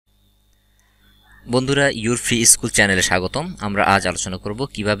বন্ধুরা, your free school চ্যানেলে স্বাগতম। আমরা আজ আলোচনা করব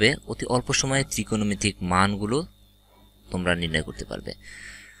কিভাবে অতি অল্প সময়ে ত্রিকোণমিতিক মানগুলো তোমরা নির্ণয় করতে পারবে।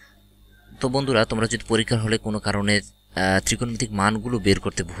 তো বন্ধুরা, তোমরা যদি পরীক্ষার হলে কোনো কারণে ত্রিকোণমিতিক মানগুলো বের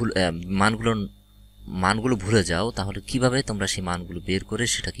করতে মানগুলো ভুলে যাও, তাহলে কিভাবে তোমরা সেই মানগুলো বের করে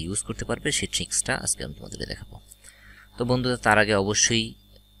সেটাকে ইউজ করতে পারবে সেই ট্রিক্সটা আজকে আমি তোমাদেরকে দেখাবো। তো বন্ধুরা, তার আগে অবশ্যই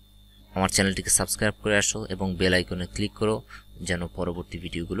আমার চ্যানেলটিকে সাবস্ক্রাইব করে আসো এবং বেল আইকনে ক্লিক করো, যেন পরবর্তী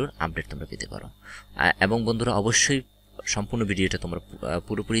ভিডিওগুলোর আপডেট তোমরা পেতে পারো। এবং বন্ধুরা, অবশ্যই সম্পূর্ণ ভিডিওটা তোমরা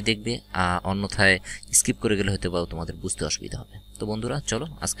পুরোপুরি দেখবে, অন্যথায় স্কিপ করে গেলে হয়তো বা তোমাদের বুঝতে অসুবিধা হবে। তো বন্ধুরা, চলো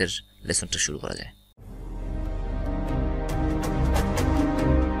আজকের লেসনটা শুরু করা যায়।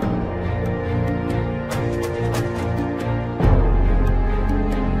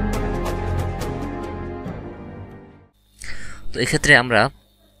 তো এক্ষেত্রে আমরা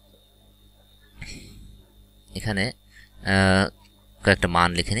এখানে কয়েকটা মান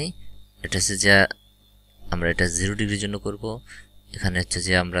লিখে নিই। এটা হচ্ছে যে আমরা এটা 0 ডিগ্রির জন্য করব। এখানে হচ্ছে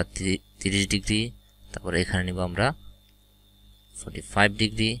যে আমরা 30 ডিগ্রি, তারপরে এখানে নিব আমরা 45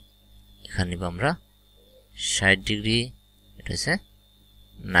 ডিগ্রি, এখানে নিব আমরা 60 ডিগ্রি, এটা হচ্ছে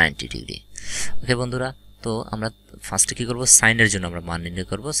 90 ডিগ্রি। ওকে বন্ধুরা, তো আমরা ফার্স্টে কী করব, সাইনের জন্য আমরা মান নির্ণয়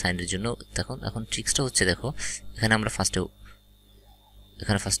করব। সাইনের জন্য এখন ট্রিক্সটা হচ্ছে, দেখো এখানে আমরা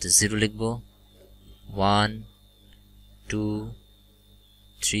ফার্স্টে 0 লিখব, 1 2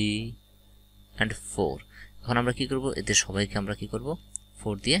 3 and 4। এখন আমরা কি করব, এদের সবাইকে আমরা কি করব,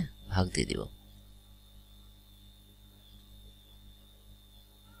 4 দিয়ে ভাগ দিয়ে দিব।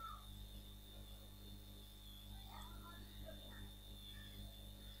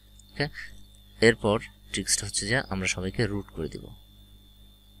 ওকে, এরপর ট্রিক্সটা হচ্ছে যে আমরা সবাইকে রুট করে দিব।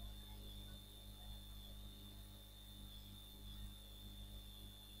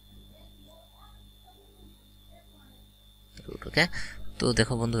 ওকে, তো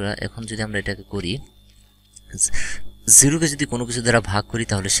দেখো বন্ধুরা, এখন যদি আমরা এটাকে করি, 0কে যদি কোনো কিছু দ্বারা ভাগ করি,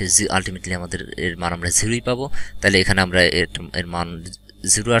 তাহলে সে আলটিমেটলি আমাদের এর মান আমরা 0ই পাবো। তাহলে এখানে আমরা এর মান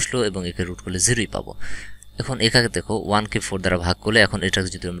 0 আসলো এবং একে রুট করলে 0ই পাবো। এখন এখানে দেখো 1কে 4 দ্বারা ভাগ করলে, এখন এটাকে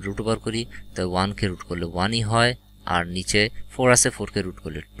যদি আমরা রুট ওভার করি, তাহলে 1কে রুট করলে 1ই হয়, আর নিচে 4 আছে, 4কে রুট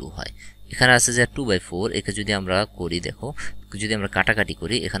করলে 2 হয়। এখানে আছে যে 2/4, একে যদি আমরা করি, দেখো যদি আমরা কাটাকাটি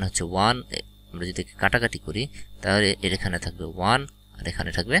করি, এখানে হচ্ছে 1, আমরা যদি কাটাকাটি করি তাহলে এর এখানে থাকবে 1 আর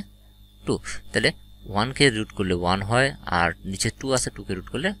এখানে থাকবে 2। তাহলে 1কে রুট করলে 1 হয়, আর নিচে 2 আছে, 2কে রুট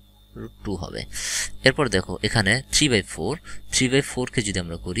করলে √2 হবে। এরপর দেখো এখানে 3/4কে যদি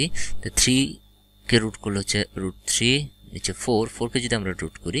আমরা করি, তো 3কে রুট করলে হচ্ছে √3, নিচে 4কে যদি আমরা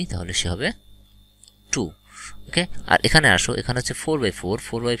রুট করি তাহলে সে হবে 2। ওকে, আর এখানে আসো, এখানে হচ্ছে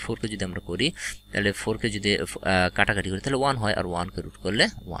 4/4কে যদি আমরা করি, তাহলে 4কে যদি কাটাকাটি করি তাহলে 1 হয়, আর 1কে রুট করলে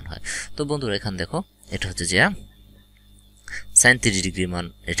 1 হয়। তো বন্ধুরা, এখানে দেখো এটা হচ্ছে যে sin 30 ডিগ্রি মান,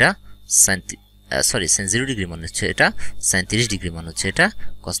 এটা sin 0 ডিগ্রি মান হচ্ছে এটা, sin 30 ডিগ্রি মান হচ্ছে এটা,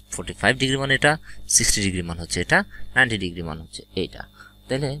 cos 45 ডিগ্রি মান এটা, 60 ডিগ্রি মান হচ্ছে এটা, 90 ডিগ্রি মান হচ্ছে এইটা।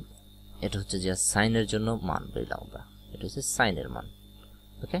 তাহলে এটা হচ্ছে যে সাইনের জন্য মান পেলাম আমরা, এটা হচ্ছে সাইনের মান।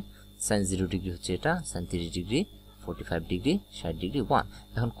 ওকে, sin 0 ডিগ্রি হচ্ছে এটা, sin 30 ডিগ্রি, 45 ডিগ্রি, 60 ডিগ্রি 1।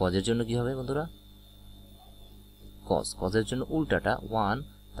 এখন কজের জন্য কি হবে বন্ধুরা, কজের জন্য উল্টাটা 1,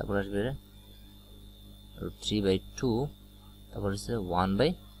 তারপর আসবে √3/2, তারপর হচ্ছে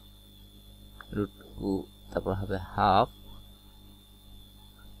 1/√2, তারপর হবে হাফ,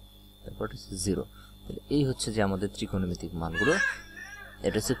 তারপর হচ্ছে 0। তাহলে এই হচ্ছে যে আমাদের ত্রিকোণমিতিক মানগুলো।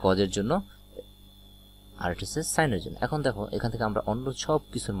 এটা হচ্ছে কজের জন্য, আর এটা হচ্ছে সাইনের জন্য। এখন দেখো এখান থেকে আমরা অন্য সব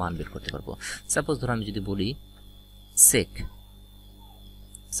কিছুর মান বের করতে পারবো। সাপোজ ধরো আমি যদি বলি সেক,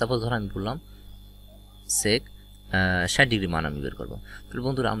 আমি বললাম সেক 60 ডিগ্রি মান আমি বের করবো। তাহলে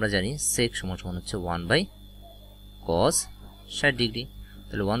বন্ধুরা, আমরা জানি সেক সমান হচ্ছে 1/cos 60 ডিগ্রি।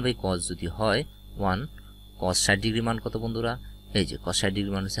 তাহলে 1/cos যদি হয় 1, cos 60 ডিগ্রি মান কত বন্ধুরা, এই যে cos 60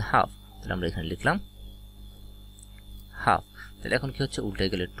 ডিগ্রি মান হচ্ছে হাফ। তাহলে আমরা এখানে লিখলাম হাফ। তাহলে এখন কি হচ্ছে, উল্টে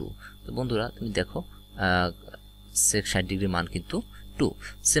গেলে 2। তো বন্ধুরা, তুমি দেখো সেক 60 ডিগ্রি মান কিন্তু 2।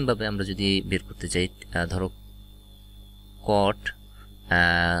 সেমভাবে আমরা যদি বের করতে চাই, ধরো কট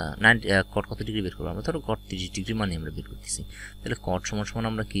কট কত ডিগ্রি বের করবো আমরা, ধরো কট 30 ডিগ্রি মানে আমরা বের করতেছি। তাহলে কট সমান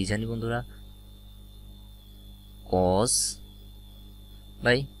আমরা কি জানি বন্ধুরা, cos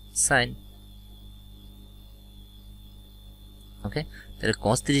sin। ওকে, তাহলে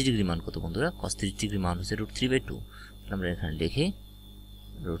cos 30 ডিগ্রি মান কত বন্ধুরা, cos 30 ডিগ্রি মান হচ্ছে √3/2। আমরা এখানে লিখি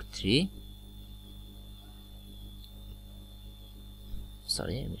 √3,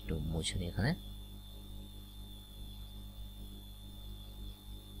 সরি আমি একটু মুছে নিই এখানে।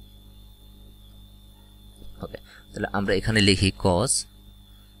 ওকে, তাহলে আমরা এখানে লিখি cos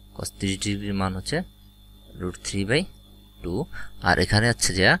 30 ডিগ্রির মান হচ্ছে √3/2, আর এখানে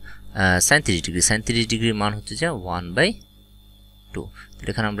হচ্ছে যে sin 30 ডিগ্রি, sin 30 ডিগ্রির মান হচ্ছে যে 1/2। তাহলে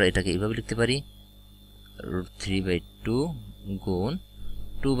এখানে আমরা এটাকে এইভাবে লিখতে পারি √3/2 গুণ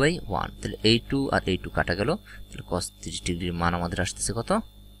 2/1। তাহলে এই 2 আর এই 2 কাটা গেল, তাহলে cos 30 ডিগ্রির মান আমাদের আসতেছে কত?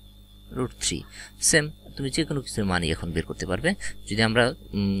 √3। সেম তুমি যে কোনো কিছুর মানই এখন বের করতে পারবে। যদি আমরা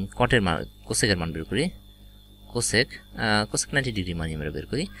কটের মান, কোসেকের মান বের করি, কোসেক 90 ডিগ্রি মানই আমরা বের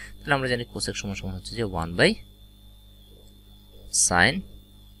করি, তাহলে আমরা জানি কোসেক সমান সমান হচ্ছে যে 1/sin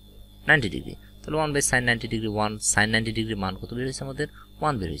 90 ডিগ্রি। তাহলে 1/sin 90 ডিগ্রি, 1 sin 90 ডিগ্রির মান কত বের হয়েছে আমাদের?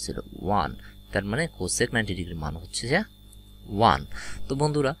 1 বের হয়েছিল, 1। তার মানে কোসেক 90 ডিগ্রির মান হচ্ছে যে 1। তো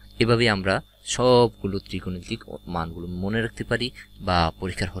বন্ধুরা, এভাবেই আমরা সবগুলো ত্রিকোণমিতিক মানগুলো মনে রাখতে পারি, বা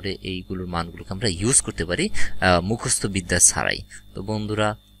পরীক্ষার হলে এইগুলোর মানগুলোকে আমরা ইউজ করতে পারি মুখস্থ বিদ্যা ছাড়াই। তো বন্ধুরা,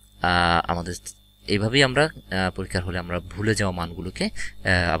 আমাদের এইভাবেই আমরা পরীক্ষার হলে আমরা ভুলে যাওয়া মানগুলোকে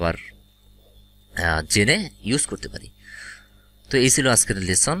আবার জেনে ইউজ করতে পারি। তো এই ছিল আজকের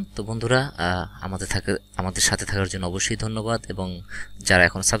লেসন। তো বন্ধুরা, আমাদের সাথে থাকার জন্য অবশ্যই ধন্যবাদ, এবং যারা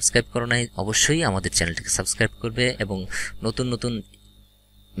এখন সাবস্ক্রাইব করো নাই অবশ্যই আমাদের চ্যানেলটিকে সাবস্ক্রাইব করবে, এবং নতুন নতুন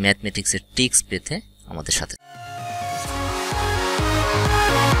ম্যাথমেটিক্সের টিপস পেতে আমাদের সাথে